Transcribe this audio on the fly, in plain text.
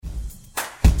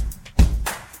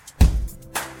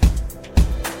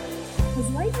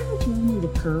life ever thrown you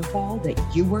a curveball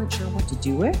that you weren't sure what to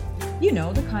do with? You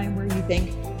know, the kind where you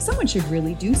think, someone should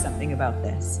really do something about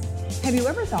this. Have you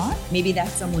ever thought maybe that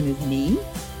someone is me?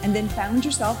 And then found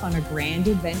yourself on a grand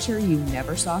adventure you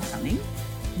never saw coming?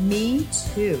 Me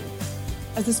too.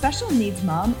 As a special needs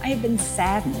mom, I have been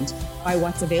saddened by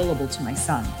what's available to my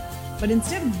son. But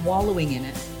instead of wallowing in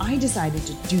it, I decided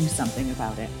to do something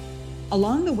about it.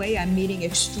 Along the way, I'm meeting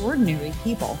extraordinary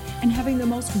people and having the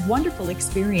most wonderful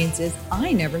experiences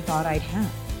I never thought I'd have.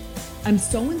 I'm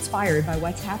so inspired by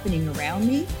what's happening around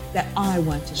me that I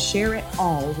want to share it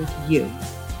all with you.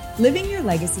 Living Your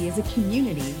Legacy is a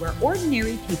community where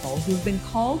ordinary people who have been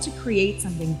called to create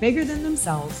something bigger than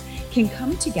themselves can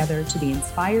come together to be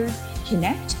inspired,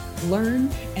 connect, learn,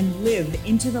 and live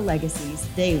into the legacies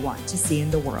they want to see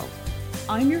in the world.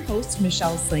 I'm your host,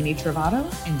 Michelle Slaney Travato,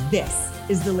 and this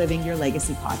is the Living Your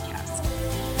Legacy podcast.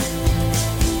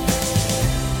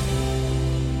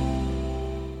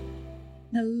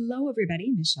 Hello,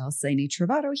 everybody. Michelle Slaney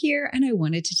Travato here, and I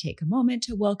wanted to take a moment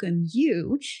to welcome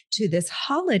you to this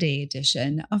holiday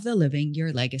edition of the Living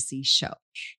Your Legacy show.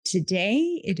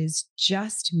 Today, it is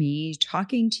just me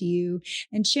talking to you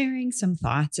and sharing some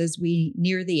thoughts as we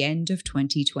near the end of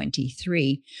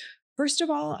 2023. First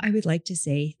of all, I would like to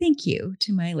say thank you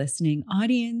to my listening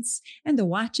audience and the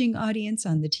watching audience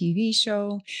on the TV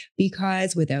show,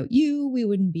 because without you, we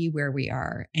wouldn't be where we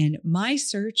are. And my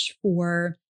search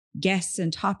for guests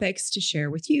and topics to share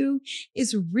with you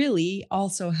is really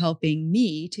also helping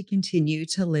me to continue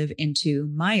to live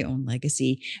into my own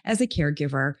legacy as a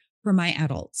caregiver for my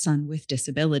adult son with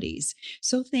disabilities.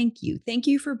 So thank you. Thank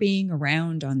you for being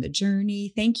around on the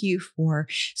journey. Thank you for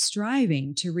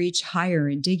striving to reach higher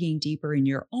and digging deeper in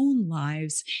your own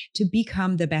lives to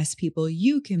become the best people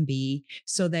you can be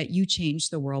so that you change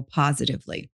the world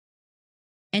positively.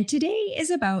 And today is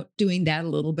about doing that a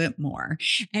little bit more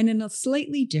and in a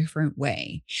slightly different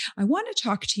way. I want to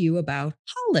talk to you about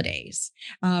holidays.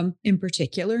 In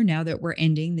particular, now that we're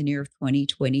ending the year of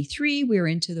 2023, we're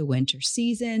into the winter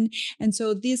season. And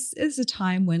so this is a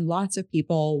time when lots of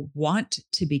people want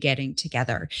to be getting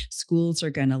together. Schools are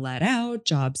going to let out,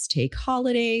 jobs take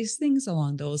holidays, things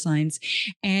along those lines.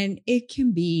 And it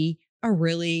can be a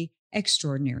really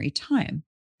extraordinary time.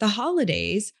 The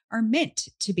holidays are meant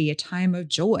to be a time of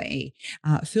joy,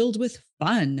 filled with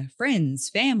fun, friends,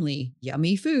 family,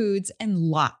 yummy foods, and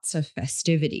lots of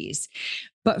festivities.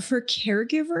 But for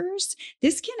caregivers,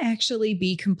 this can actually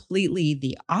be completely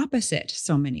the opposite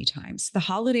so many times. The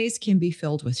holidays can be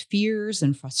filled with fears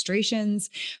and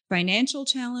frustrations, financial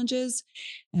challenges,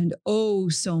 and oh,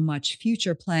 so much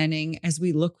future planning as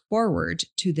we look forward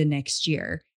to the next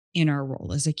year in our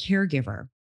role as a caregiver.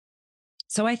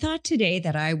 So I thought today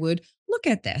that I would look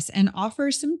at this and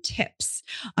offer some tips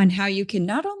on how you can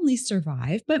not only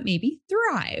survive, but maybe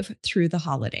thrive through the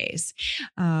holidays.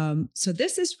 So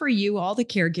this is for you, all the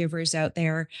caregivers out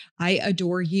there. I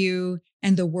adore you,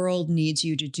 and the world needs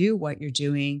you to do what you're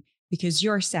doing because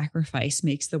your sacrifice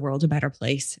makes the world a better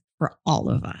place for all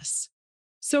of us.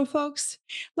 So folks,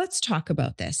 let's talk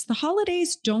about this. The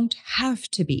holidays don't have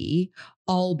to be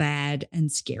all bad and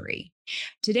scary.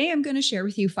 Today, I'm going to share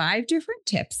with you 5 different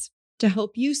tips to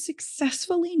help you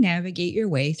successfully navigate your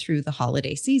way through the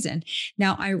holiday season.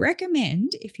 Now, I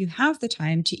recommend, if you have the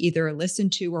time, to either listen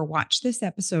to or watch this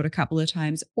episode a couple of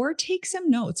times or take some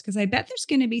notes, because I bet there's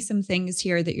going to be some things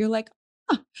here that you're like,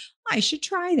 oh, I should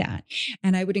try that.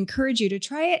 And I would encourage you to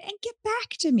try it and get back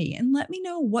to me and let me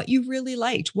know what you really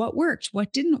liked, what worked,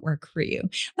 what didn't work for you.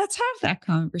 Let's have that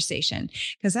conversation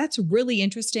because that's really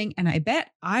interesting. And I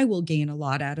bet I will gain a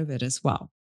lot out of it as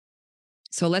well.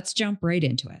 So let's jump right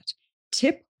into it.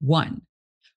 Tip 1,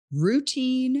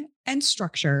 routine and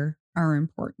structure are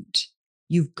important.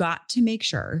 You've got to make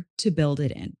sure to build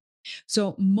it in.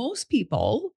 So most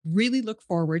people really look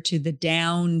forward to the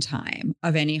downtime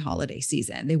of any holiday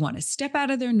season. They want to step out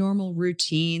of their normal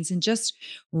routines and just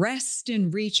rest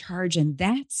and recharge. And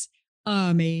that's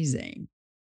amazing.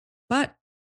 But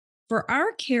for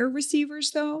our care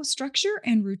receivers, though, structure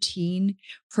and routine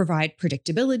provide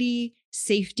predictability,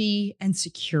 safety, and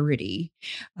security.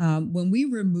 When we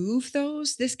remove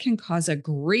those, this can cause a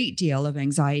great deal of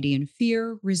anxiety and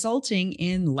fear, resulting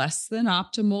in less than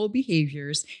optimal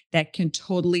behaviors that can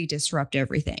totally disrupt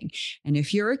everything. And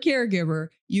if you're a caregiver,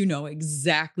 you know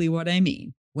exactly what I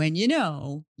mean. When you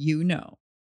know, you know.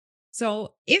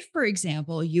 So if, for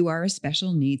example, you are a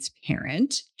special needs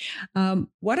parent,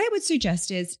 what I would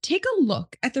suggest is take a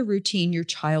look at the routine your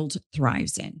child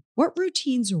thrives in. What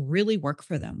routines really work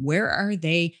for them? Where are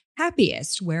they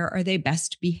happiest? Where are they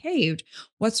best behaved?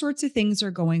 What sorts of things are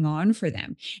going on for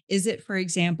them? Is it, for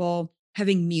example,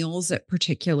 having meals at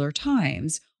particular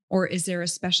times? Or is there a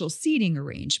special seating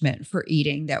arrangement for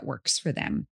eating that works for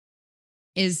them?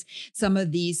 Is some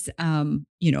of these,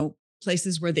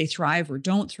 places where they thrive or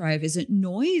don't thrive, is it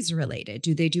noise related?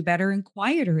 Do they do better in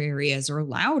quieter areas or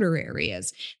louder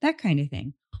areas? That kind of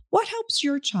thing. What helps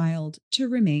your child to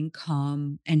remain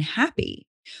calm and happy?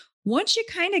 Once you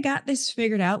kind of got this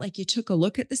figured out, like you took a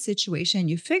look at the situation,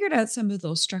 you figured out some of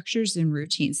those structures and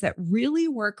routines that really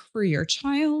work for your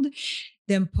child,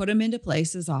 then put them into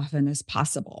place as often as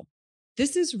possible.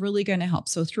 This is really going to help.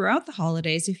 So, throughout the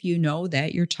holidays, if you know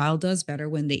that your child does better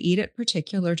when they eat at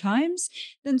particular times,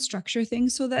 then structure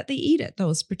things so that they eat at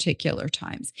those particular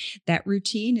times. That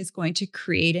routine is going to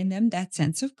create in them that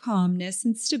sense of calmness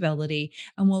and stability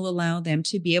and will allow them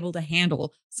to be able to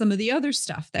handle some of the other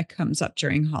stuff that comes up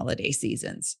during holiday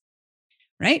seasons,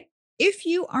 right? If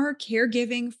you are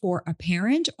caregiving for a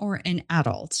parent or an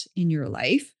adult in your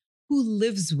life who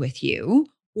lives with you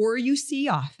or you see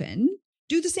often,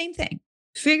 do the same thing.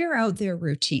 Figure out their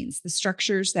routines, the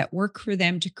structures that work for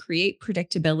them to create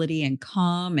predictability and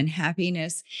calm and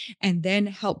happiness, and then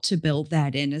help to build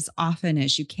that in as often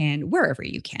as you can, wherever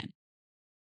you can.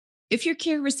 If your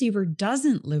care receiver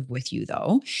doesn't live with you,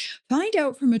 though, find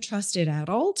out from a trusted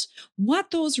adult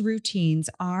what those routines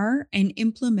are and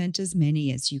implement as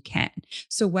many as you can.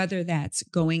 So, whether that's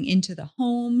going into the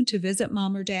home to visit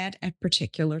mom or dad at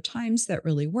particular times that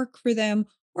really work for them,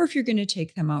 or if you're going to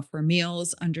take them out for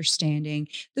meals, understanding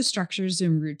the structures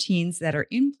and routines that are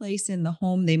in place in the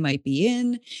home they might be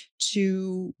in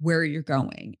to where you're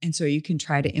going. And so you can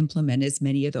try to implement as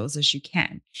many of those as you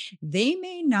can. They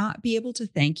may not be able to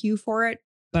thank you for it,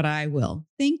 but I will.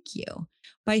 Thank you.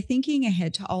 By thinking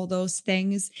ahead to all those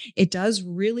things, it does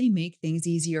really make things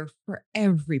easier for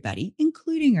everybody,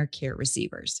 including our care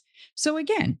receivers. So,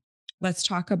 again, let's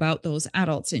talk about those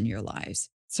adults in your lives.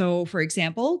 So, for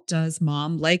example, does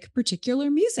mom like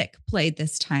particular music played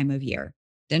this time of year?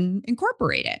 Then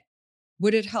incorporate it.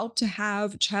 Would it help to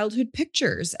have childhood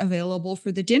pictures available for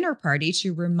the dinner party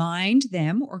to remind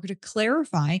them or to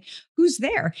clarify who's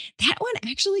there? That one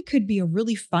actually could be a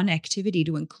really fun activity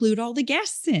to include all the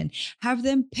guests in. Have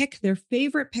them pick their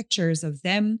favorite pictures of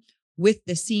them with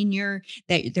the senior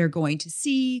that they're going to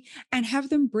see and have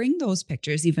them bring those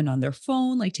pictures even on their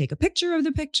phone, like take a picture of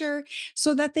the picture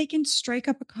so that they can strike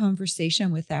up a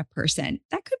conversation with that person.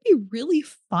 That could be really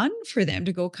fun for them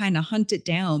to go kind of hunt it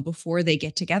down before they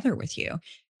get together with you.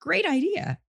 Great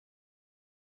idea.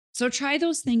 So try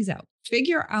those things out.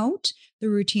 Figure out the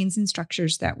routines and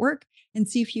structures that work and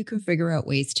see if you can figure out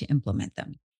ways to implement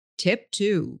them. Tip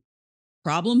two,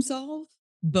 problem solve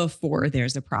before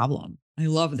there's a problem. I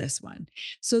love this one.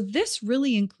 So, this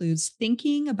really includes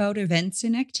thinking about events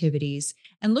and activities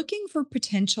and looking for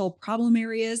potential problem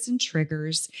areas and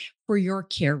triggers for your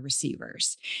care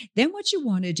receivers. Then, what you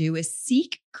want to do is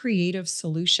seek creative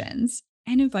solutions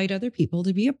and invite other people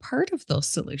to be a part of those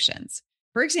solutions.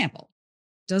 For example,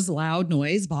 does loud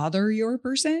noise bother your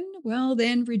person? Well,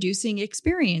 then reducing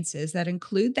experiences that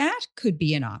include that could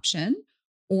be an option.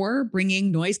 Or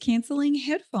bringing noise canceling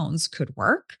headphones could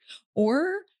work.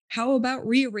 Or how about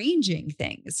rearranging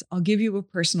things? I'll give you a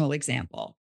personal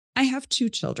example. I have two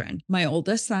children. My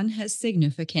oldest son has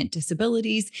significant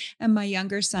disabilities, and my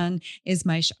younger son is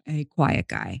my shy, quiet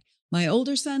guy. My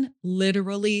older son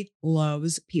literally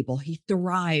loves people. He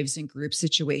thrives in group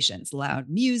situations, loud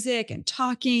music and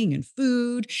talking and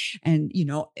food and,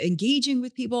 engaging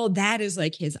with people. That is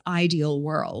like his ideal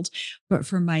world. But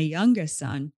for my youngest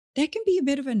son, that can be a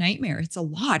bit of a nightmare. It's a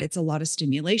lot. It's a lot of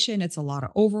stimulation. It's a lot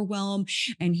of overwhelm.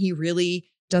 And he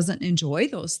really doesn't enjoy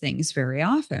those things very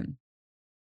often.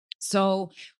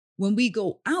 So when we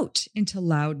go out into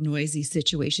loud, noisy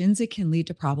situations, it can lead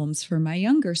to problems for my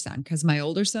younger son because my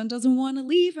older son doesn't want to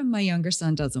leave and my younger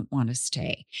son doesn't want to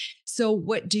stay. So,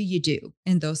 what do you do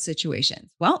in those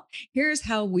situations? Well, here's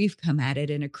how we've come at it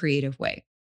in a creative way.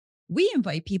 We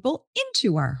invite people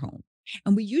into our home.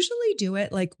 And we usually do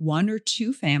it like one or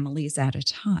two families at a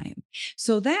time.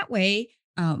 So that way,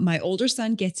 my older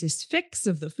son gets his fix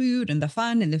of the food and the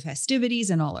fun and the festivities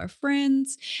and all our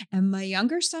friends. And my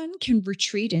younger son can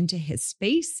retreat into his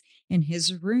space in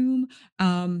his room.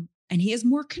 And he has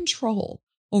more control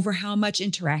over how much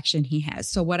interaction he has.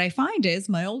 So what I find is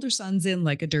my older son's in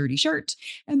like a dirty shirt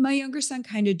and my younger son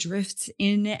kind of drifts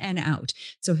in and out.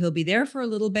 So he'll be there for a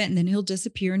little bit and then he'll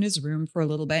disappear in his room for a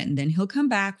little bit and then he'll come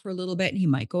back for a little bit and he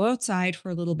might go outside for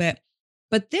a little bit.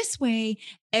 But this way,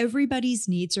 everybody's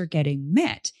needs are getting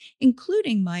met,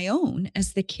 including my own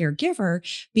as the caregiver,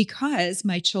 because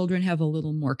my children have a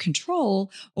little more control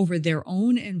over their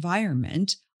own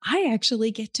environment. I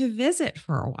actually get to visit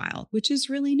for a while, which is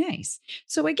really nice.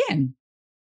 So again,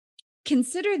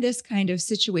 Consider this kind of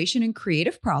situation in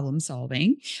creative problem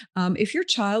solving. If your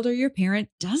child or your parent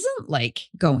doesn't like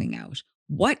going out,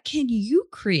 what can you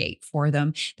create for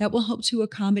them that will help to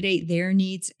accommodate their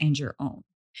needs and your own?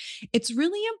 It's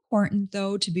really important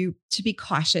though to be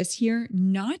cautious here,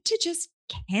 not to just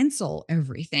cancel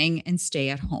everything and stay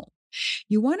at home.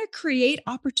 You want to create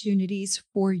opportunities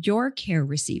for your care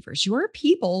receivers, your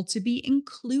people to be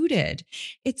included.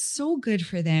 It's so good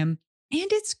for them and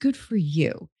it's good for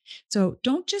you. So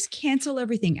don't just cancel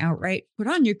everything outright. Put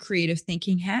on your creative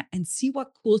thinking hat and see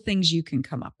what cool things you can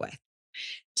come up with.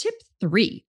 Tip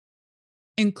three,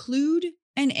 include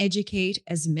and educate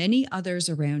as many others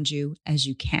around you as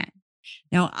you can.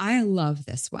 Now, I love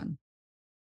this one.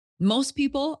 Most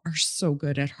people are so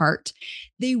good at heart.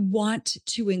 They want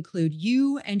to include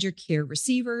you and your care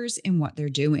receivers in what they're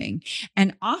doing.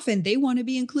 And often they want to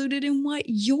be included in what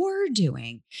you're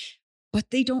doing,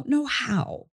 but they don't know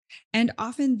how. And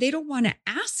often they don't want to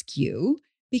ask you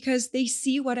because they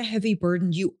see what a heavy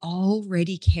burden you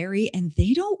already carry and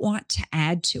they don't want to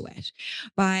add to it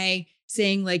by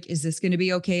saying like, is this going to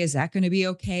be okay? Is that going to be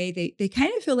okay? They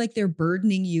kind of feel like they're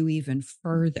burdening you even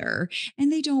further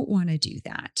and they don't want to do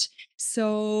that.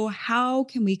 So how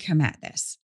can we come at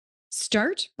this?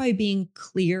 Start by being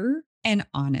clear and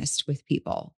honest with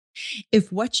people.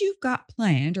 If what you've got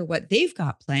planned or what they've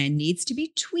got planned needs to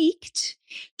be tweaked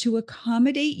to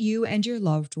accommodate you and your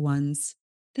loved ones,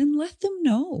 then let them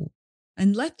know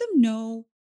and let them know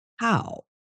how.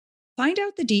 Find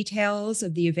out the details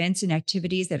of the events and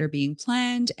activities that are being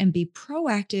planned and be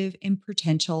proactive in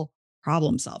potential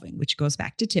problem solving, which goes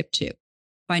back to tip two.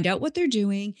 Find out what they're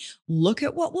doing, look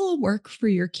at what will work for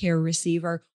your care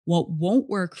receiver, what won't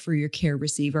work for your care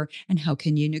receiver, and how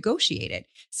can you negotiate it.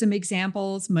 Some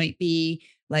examples might be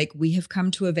like, we have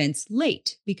come to events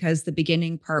late because the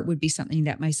beginning part would be something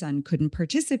that my son couldn't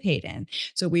participate in.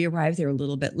 So we arrived there a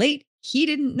little bit late. He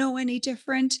didn't know any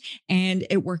different, and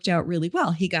it worked out really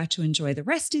well. He got to enjoy the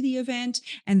rest of the event,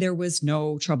 and there was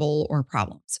no trouble or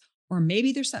problems. Or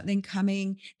maybe there's something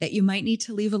coming that you might need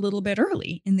to leave a little bit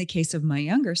early. In the case of my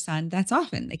younger son, that's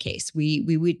often the case. We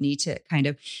would need to kind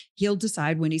of, he'll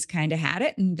decide when he's kind of had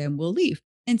it, and then we'll leave.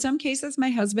 In some cases, my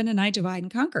husband and I divide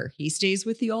and conquer. He stays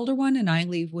with the older one and I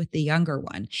leave with the younger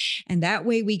one. And that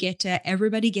way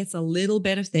everybody gets a little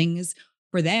bit of things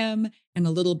for them and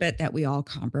a little bit that we all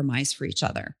compromise for each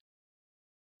other.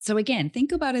 So again,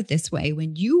 think about it this way.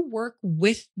 When you work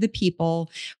with the people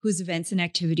whose events and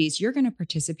activities you're going to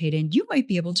participate in, you might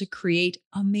be able to create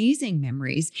amazing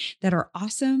memories that are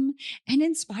awesome and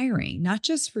inspiring, not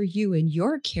just for you and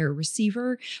your care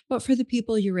receiver, but for the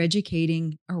people you're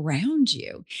educating around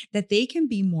you, that they can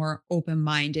be more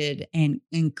open-minded and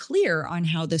clear on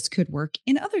how this could work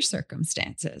in other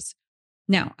circumstances.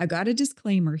 Now, I got a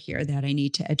disclaimer here that I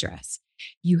need to address.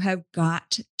 You have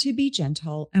got to be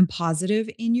gentle and positive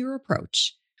in your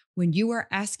approach when you are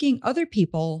asking other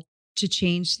people to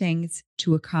change things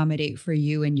to accommodate for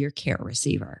you and your care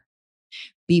receiver.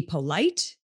 Be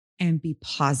polite and be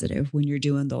positive when you're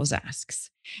doing those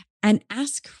asks and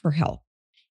ask for help.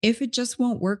 If it just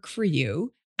won't work for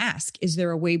you, ask, is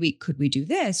there a way could we do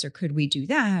this or could we do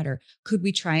that? Or could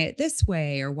we try it this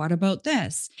way? Or what about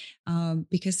this?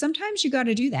 Because sometimes you got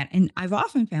to do that. And I've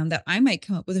often found that I might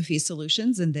come up with a few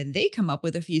solutions and then they come up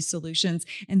with a few solutions.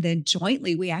 And then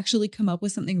jointly, we actually come up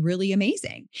with something really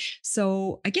amazing.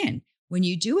 So again, when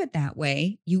you do it that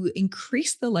way, you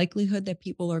increase the likelihood that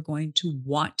people are going to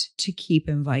want to keep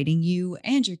inviting you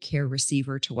and your care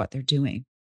receiver to what they're doing.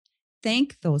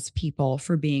 Thank those people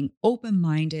for being open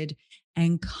minded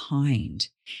and kind.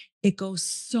 It goes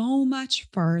so much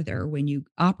farther when you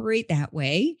operate that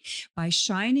way by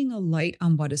shining a light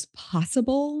on what is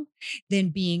possible than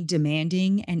being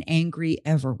demanding and angry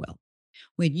ever will.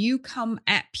 When you come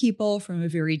at people from a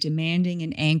very demanding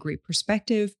and angry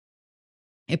perspective,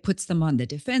 it puts them on the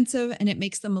defensive and it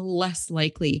makes them less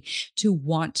likely to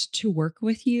want to work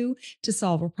with you to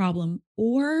solve a problem,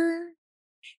 or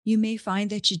you may find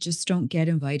that you just don't get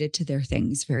invited to their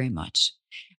things very much.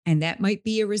 And that might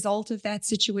be a result of that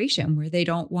situation where they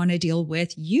don't want to deal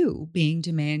with you being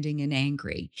demanding and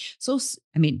angry. So,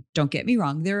 I mean, don't get me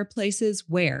wrong. There are places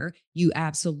where you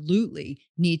absolutely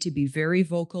need to be very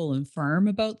vocal and firm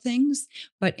about things.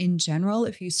 But in general,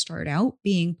 if you start out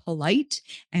being polite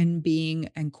and being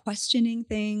and questioning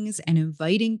things and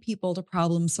inviting people to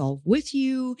problem solve with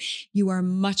you, you are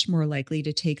much more likely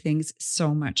to take things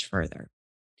so much further.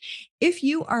 If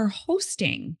you are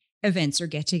hosting events or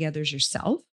get togethers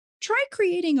yourself, try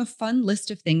creating a fun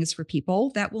list of things for people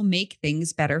that will make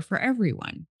things better for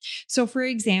everyone. So, for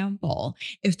example,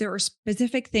 if there are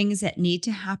specific things that need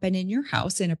to happen in your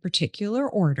house in a particular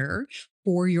order,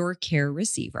 for your care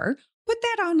receiver. Put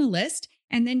that on a list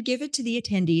and then give it to the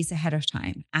attendees ahead of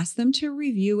time. Ask them to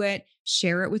review it,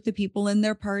 share it with the people in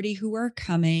their party who are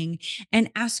coming, and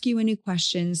ask you any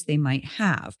questions they might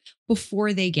have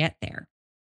before they get there.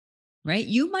 Right?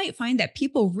 You might find that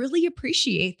people really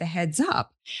appreciate the heads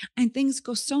up and things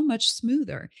go so much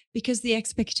smoother because the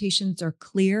expectations are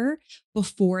clear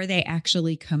before they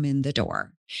actually come in the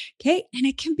door. Okay. And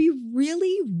it can be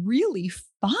really, really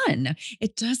fun.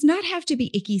 It does not have to be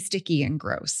icky, sticky, and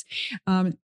gross.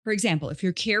 For example, if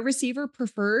your care receiver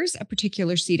prefers a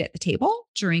particular seat at the table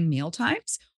during meal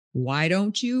times, why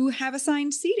don't you have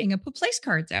assigned seating and put place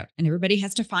cards out and everybody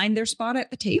has to find their spot at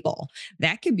the table?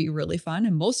 That could be really fun.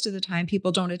 And most of the time,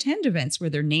 people don't attend events where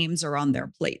their names are on their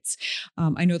plates.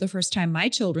 I know the first time my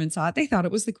children saw it, they thought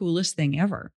it was the coolest thing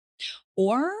ever.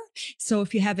 Or, so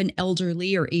if you have an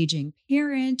elderly or aging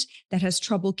parent that has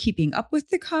trouble keeping up with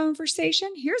the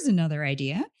conversation, here's another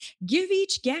idea. Give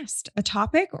each guest a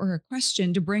topic or a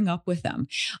question to bring up with them.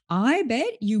 I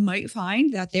bet you might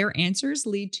find that their answers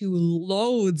lead to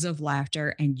loads of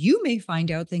laughter, and you may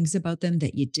find out things about them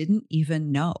that you didn't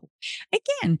even know.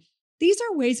 Again, these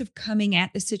are ways of coming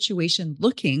at the situation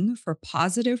looking for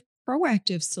positive,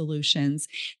 proactive solutions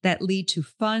that lead to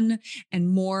fun and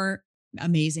more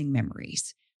amazing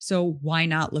memories. So why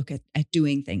not look at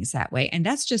doing things that way? And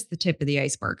that's just the tip of the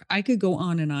iceberg. I could go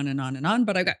on and on and on and on,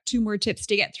 but I've got two more tips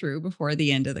to get through before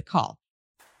the end of the call.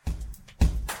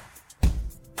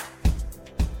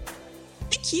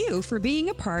 Thank you for being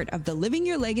a part of the Living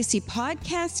Your Legacy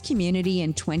podcast community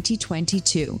in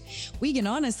 2022. We can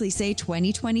honestly say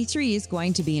 2023 is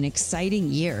going to be an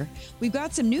exciting year. We've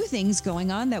got some new things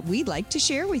going on that we'd like to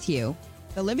share with you.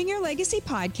 The Living Your Legacy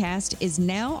podcast is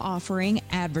now offering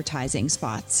advertising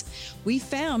spots. We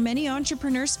found many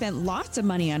entrepreneurs spent lots of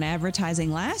money on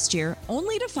advertising last year,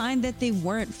 only to find that they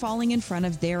weren't falling in front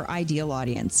of their ideal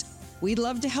audience. We'd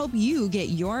love to help you get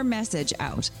your message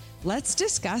out. Let's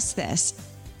discuss this.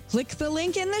 Click the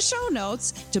link in the show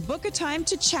notes to book a time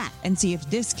to chat and see if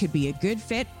this could be a good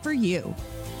fit for you.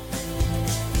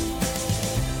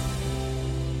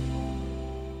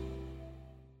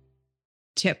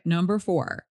 Tip number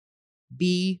 4,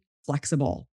 be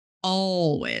flexible.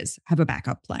 Always have a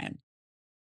backup plan.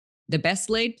 The best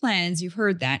laid plans, you've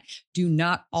heard that, do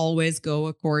not always go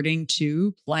according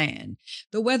to plan.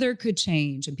 The weather could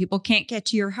change and people can't get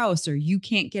to your house or you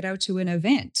can't get out to an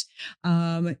event.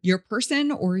 Your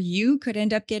person or you could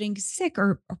end up getting sick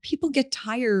or people get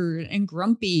tired and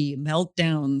grumpy.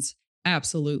 Meltdowns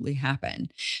absolutely happen.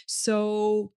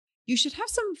 So you should have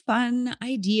some fun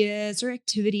ideas or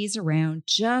activities around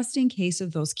just in case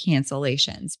of those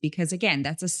cancellations, because again,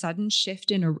 that's a sudden shift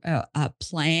in a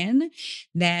plan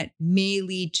that may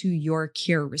lead to your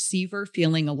care receiver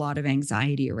feeling a lot of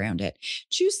anxiety around it.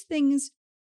 Choose things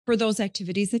for those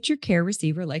activities that your care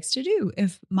receiver likes to do.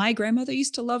 If my grandmother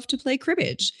used to love to play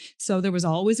cribbage, so there was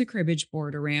always a cribbage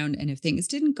board around. And if things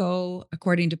didn't go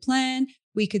according to plan,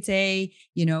 we could say,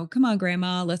 come on,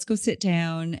 grandma, let's go sit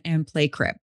down and play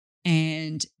crib.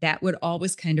 And that would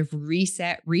always kind of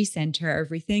reset, recenter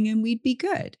everything, and we'd be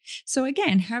good. So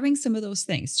again, having some of those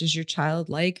things. Does your child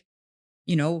like,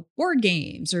 board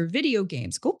games or video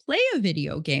games? Go play a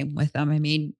video game with them. I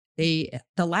mean, the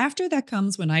laughter that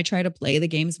comes when I try to play the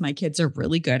games my kids are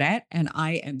really good at and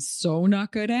I am so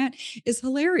not good at is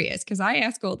hilarious because I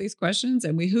ask all these questions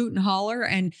and we hoot and holler.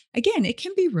 And again, it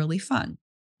can be really fun.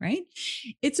 Right?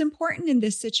 It's important in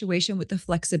this situation with the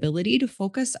flexibility to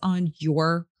focus on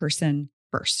your person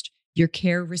first, your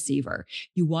care receiver.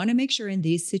 You want to make sure in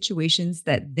these situations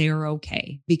that they're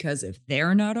okay, because if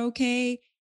they're not okay,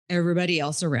 everybody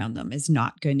else around them is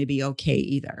not going to be okay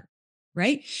either.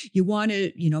 Right? You want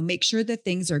to, make sure that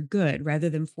things are good rather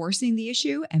than forcing the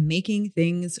issue and making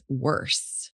things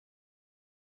worse.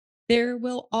 There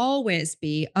will always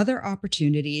be other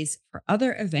opportunities for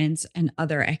other events and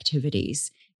other activities.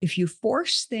 If you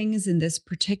force things in this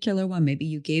particular one, maybe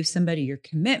you gave somebody your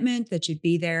commitment that you'd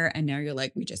be there and now you're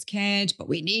like, we just can't, but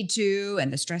we need to,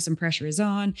 and the stress and pressure is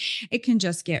on, it can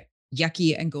just get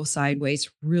yucky and go sideways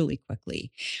really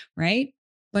quickly, right?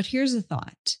 But here's a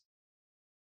thought.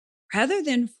 Rather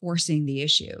than forcing the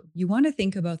issue, you want to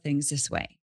think about things this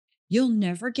way. You'll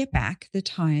never get back the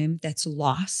time that's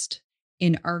lost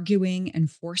in arguing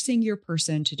and forcing your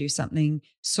person to do something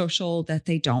social that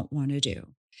they don't want to do.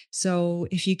 So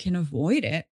if you can avoid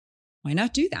it, why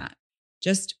not do that?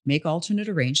 Just make alternate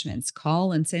arrangements,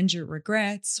 call and send your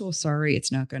regrets. So sorry,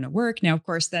 it's not going to work. Now, of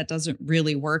course, that doesn't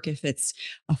really work if it's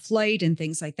a flight and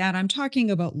things like that. I'm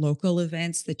talking about local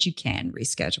events that you can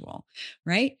reschedule,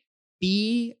 right?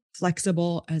 Be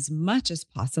flexible as much as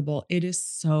possible. It is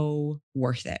so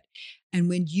worth it. And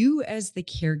when you, as the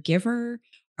caregiver,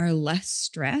 are less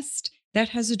stressed, that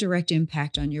has a direct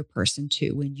impact on your person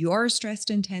too. When you're stressed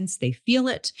and tense, they feel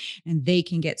it and they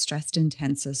can get stressed and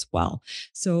tense as well.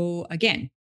 So, again,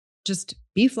 just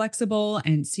be flexible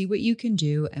and see what you can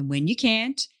do. And when you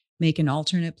can't, make an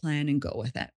alternate plan and go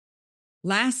with it.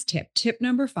 Last tip, tip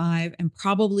number 5, and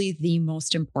probably the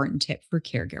most important tip for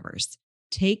caregivers: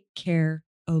 take care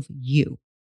of you.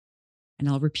 And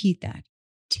I'll repeat that: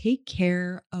 take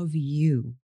care of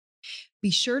you. Be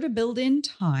sure to build in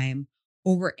time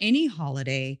over any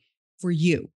holiday for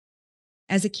you.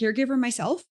 As a caregiver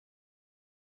myself,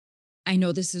 I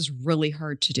know this is really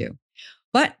hard to do,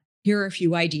 but here are a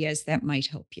few ideas that might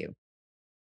help you.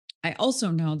 I also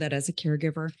know that as a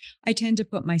caregiver, I tend to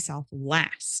put myself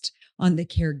last on the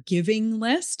caregiving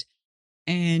list.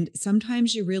 And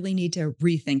sometimes you really need to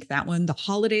rethink that one. The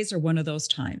holidays are one of those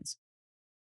times.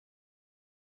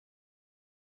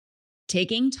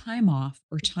 Taking time off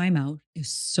or time out is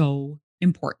so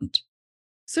important.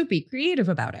 So be creative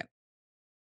about it.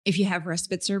 If you have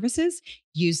respite services,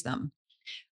 use them.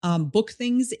 Book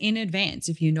things in advance.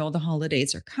 If you know the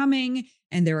holidays are coming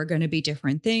and there are going to be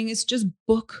different things, just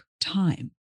book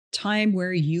time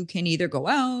where you can either go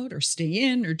out or stay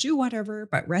in or do whatever.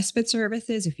 But respite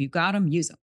services, if you got them, use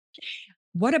them.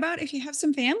 What about if you have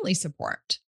some family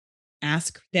support?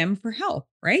 Ask them for help,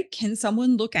 right? Can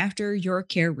someone look after your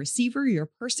care receiver, your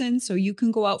person, so you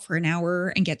can go out for an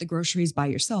hour and get the groceries by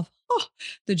yourself? Oh,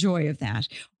 the joy of that.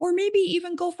 Or maybe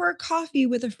even go for a coffee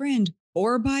with a friend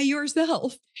or by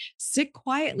yourself. Sit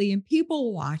quietly and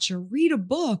people watch or read a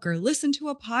book or listen to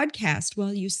a podcast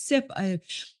while you sip a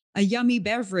yummy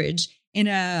beverage in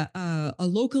a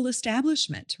local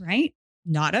establishment, right?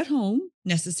 Not at home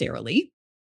necessarily,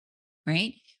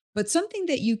 right? But something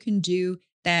that you can do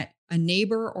that a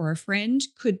neighbor or a friend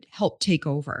could help take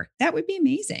over. That would be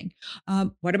amazing.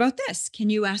 What about this? Can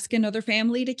you ask another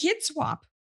family to kid swap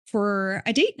for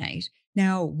a date night?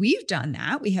 Now, we've done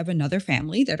that. We have another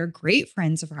family that are great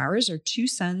friends of ours. Our two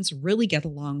sons really get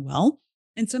along well.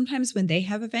 And sometimes when they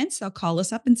have events, they'll call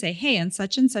us up and say, hey, on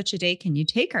such and such a day, can you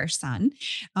take our son?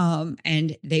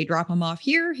 And they drop him off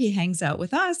here. He hangs out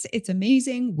with us. It's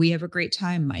amazing. We have a great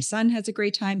time. My son has a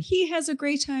great time. He has a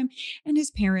great time. And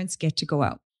his parents get to go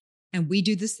out. And we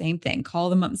do the same thing, call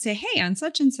them up and say, hey, on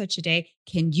such and such a day,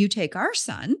 can you take our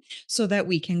son so that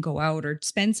we can go out or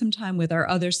spend some time with our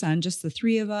other son, just the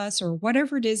three of us, or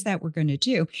whatever it is that we're going to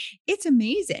do? It's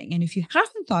amazing. And if you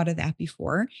haven't thought of that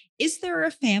before, is there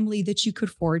a family that you could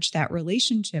forge that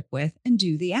relationship with and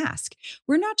do the ask?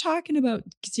 We're not talking about,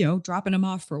 dropping them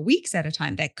off for weeks at a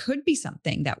time. That could be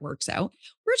something that works out.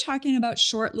 We're talking about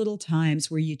short little times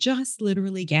where you just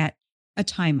literally get a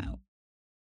timeout.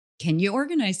 Can you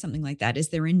organize something like that? Is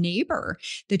there a neighbor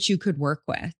that you could work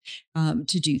with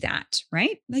to do that?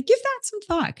 Right? Like, give that some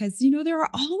thought, because there are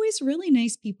always really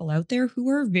nice people out there who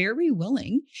are very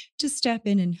willing to step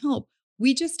in and help.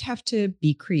 We just have to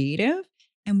be creative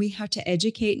and we have to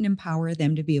educate and empower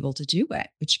them to be able to do it,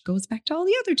 which goes back to all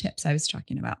the other tips I was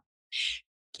talking about.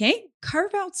 Okay,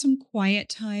 carve out some quiet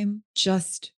time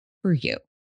just for you.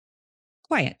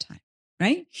 Quiet time.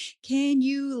 Right? Can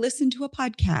you listen to a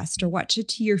podcast or watch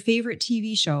your favorite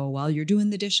TV show while you're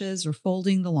doing the dishes or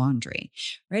folding the laundry?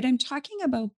 Right? I'm talking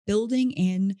about building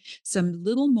in some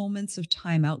little moments of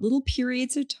time out, little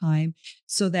periods of time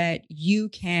so that you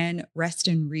can rest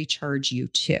and recharge you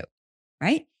too.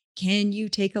 Right? Can you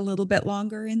take a little bit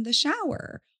longer in the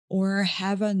shower or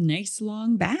have a nice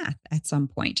long bath at some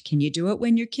point? Can you do it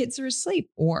when your kids are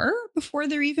asleep or before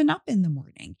they're even up in the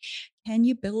morning? Can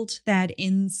you build that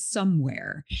in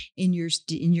somewhere in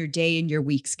your day and your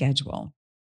week schedule?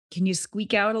 Can you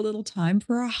squeak out a little time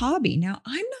for a hobby? Now,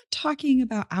 I'm not talking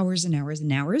about hours and hours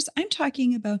and hours. I'm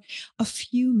talking about a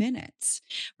few minutes,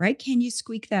 right? Can you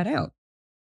squeak that out?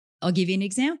 I'll give you an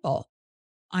example.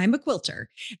 I'm a quilter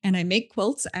and I make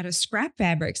quilts out of scrap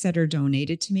fabrics that are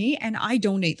donated to me, and I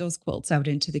donate those quilts out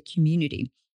into the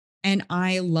community. And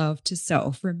I love to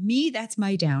sew. For me, that's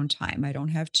my downtime. I don't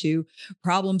have to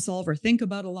problem solve or think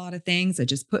about a lot of things. I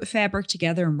just put fabric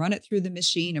together and run it through the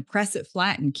machine and press it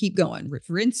flat and keep going,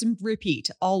 rinse and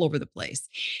repeat all over the place.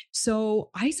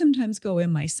 So I sometimes go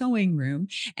in my sewing room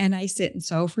and I sit and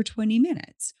sew for 20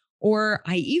 minutes. Or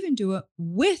I even do it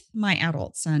with my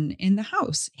adult son in the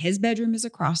house. His bedroom is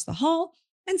across the hall.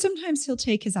 And sometimes he'll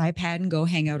take his iPad and go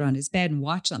hang out on his bed and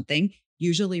watch something,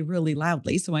 usually really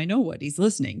loudly, so I know what he's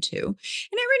listening to. And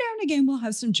every now and again, we'll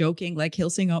have some joking, like he'll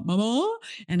sing out, Mama,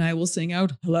 and I will sing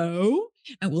out, hello.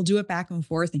 and we'll do it back and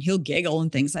forth and he'll giggle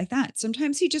and things like that.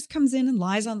 Sometimes he just comes in and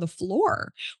lies on the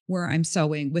floor where I'm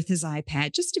sewing with his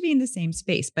iPad just to be in the same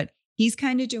space. But he's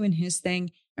kind of doing his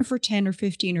thing. And for 10 or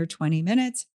 15 or 20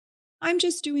 minutes, I'm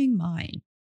just doing mine.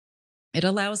 It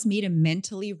allows me to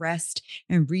mentally rest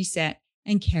and reset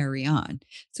and carry on.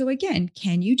 So again,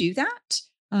 can you do that?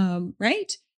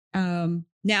 Right?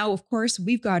 Now, of course,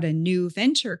 we've got a new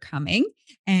venture coming,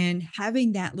 and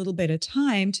having that little bit of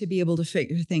time to be able to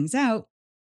figure things out,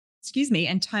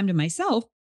 and time to myself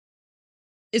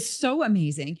is so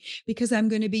amazing because I'm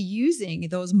going to be using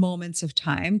those moments of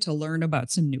time to learn about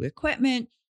some new equipment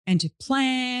and to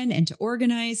plan and to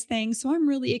organize things. So I'm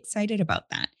really excited about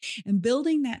that. And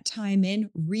building that time in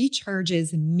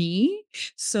recharges me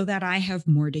so that I have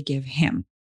more to give him.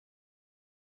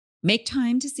 Make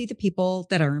time to see the people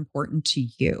that are important to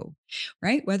you,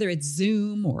 right? Whether it's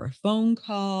Zoom or a phone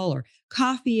call or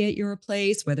coffee at your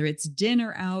place, whether it's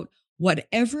dinner out,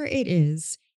 whatever it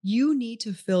is, you need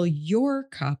to fill your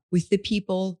cup with the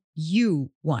people you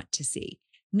want to see,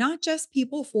 not just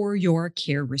people for your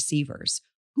care receivers.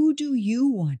 Who do you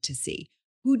want to see?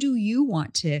 Who do you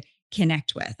want to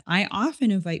connect with? I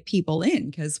often invite people in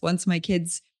because once my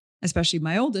kids, especially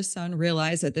my oldest son,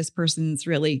 realize that this person's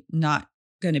really not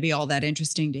going to be all that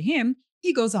interesting to him,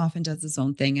 he goes off and does his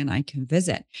own thing and I can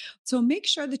visit. So make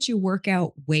sure that you work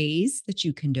out ways that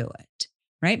you can do it,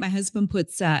 right? My husband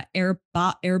puts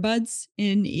earbuds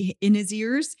in his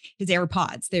ears, his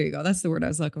AirPods. There you go. That's the word I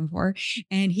was looking for.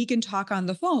 And he can talk on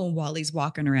the phone while he's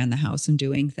walking around the house and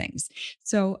doing things.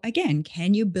 So again,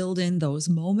 can you build in those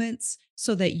moments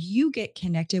so that you get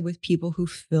connected with people who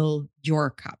fill your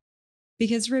cup?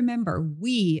 Because remember,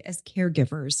 we as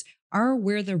caregivers are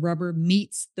where the rubber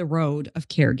meets the road of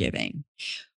caregiving.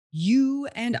 You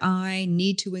and I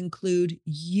need to include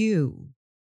you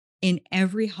in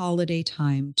every holiday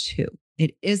time too.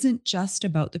 It isn't just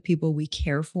about the people we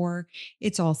care for.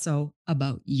 It's also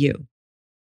about you.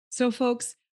 So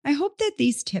folks, I hope that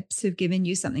these tips have given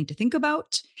you something to think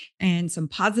about and some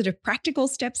positive practical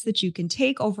steps that you can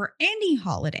take over any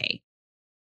holiday,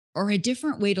 or a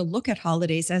different way to look at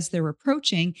holidays as they're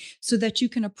approaching so that you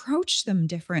can approach them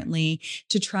differently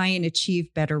to try and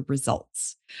achieve better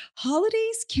results.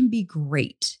 Holidays can be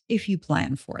great if you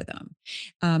plan for them.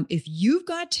 If you've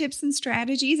got tips and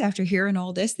strategies after hearing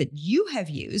all this that you have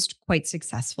used quite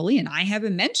successfully, and I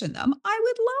haven't mentioned them, I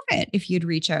would love it if you'd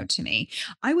reach out to me.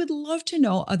 I would love to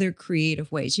know other creative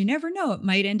ways. You never know, it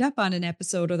might end up on an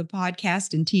episode of the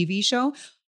podcast and TV show,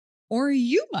 or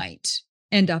you might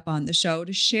end up on the show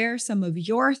to share some of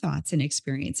your thoughts and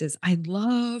experiences. I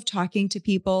love talking to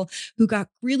people who got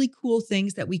really cool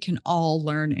things that we can all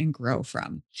learn and grow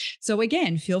from. So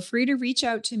again, feel free to reach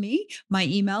out to me. My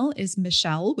email is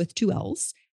Michelle with 2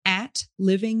 L's at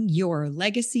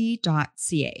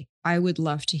livingyourlegacy.ca. I would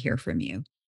love to hear from you.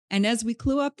 And as we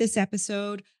clue up this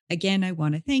episode, again, I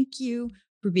want to thank you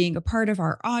for being a part of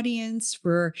our audience,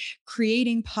 for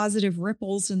creating positive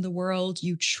ripples in the world.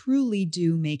 You truly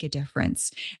do make a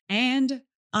difference. And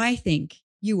I think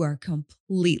you are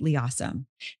completely awesome.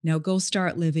 Now go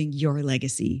start living your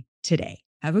legacy today.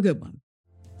 Have a good one.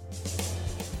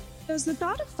 Does the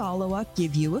thought of follow-up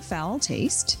give you a foul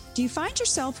taste? Do you find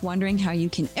yourself wondering how you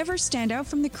can ever stand out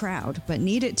from the crowd, but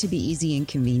need it to be easy and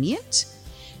convenient?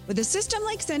 With a system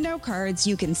like Send Out Cards,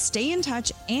 you can stay in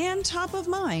touch and top of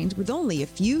mind with only a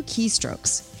few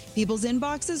keystrokes. People's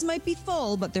inboxes might be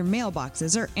full, but their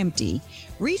mailboxes are empty.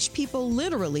 Reach people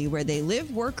literally where they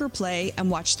live, work, or play, and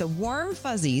watch the warm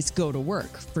fuzzies go to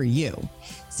work for you.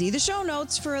 See the show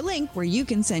notes for a link where you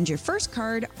can send your first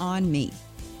card on me.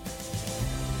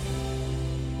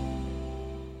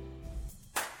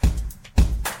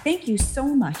 Thank you so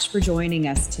much for joining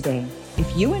us today.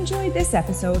 If you enjoyed this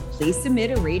episode, please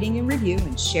submit a rating and review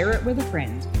and share it with a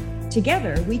friend.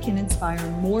 Together, we can inspire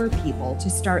more people to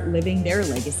start living their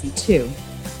legacy too.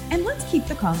 And let's keep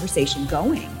the conversation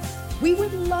going. We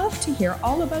would love to hear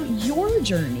all about your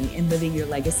journey in living your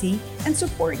legacy and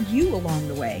support you along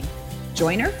the way.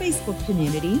 Join our Facebook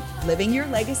community, Living Your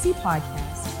Legacy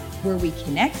Podcast, where we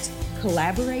connect,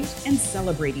 collaborate, and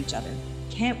celebrate each other.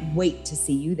 Can't wait to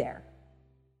see you there.